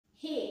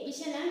we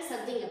shall learn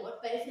something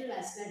about peripheral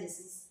vascular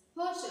disease.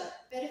 For sure,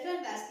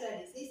 peripheral vascular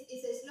disease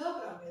is a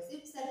slow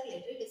progressive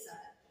circulatory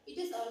disorder. It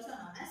is also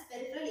known as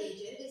peripheral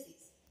arterial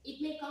disease.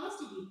 It may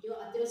constitute due to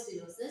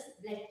atherosclerosis,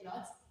 blood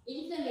clots,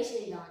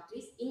 inflammation in the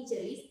arteries,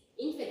 injuries,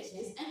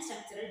 infections, and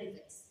structural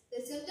defects.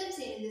 The symptoms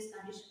seen in this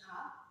condition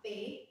are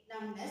pain,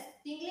 numbness,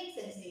 tingling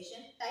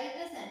sensation,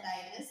 tightness and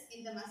tiredness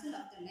in the muscle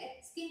of the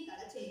leg, skin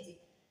color changing.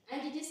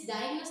 And it is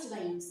diagnosed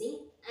by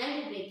using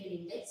antebrachial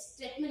index,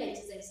 treadmill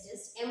exercise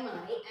test,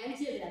 MRI,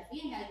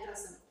 angiography, and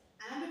ultrasound.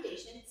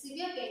 Amputation,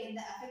 severe pain in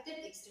the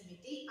affected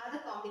extremity are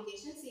the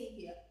complications seen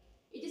here.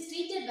 It is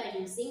treated by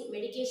using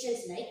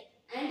medications like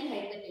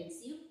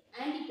antihypertensive,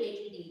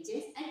 antiplatelet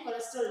agents, and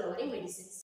cholesterol lowering medicines.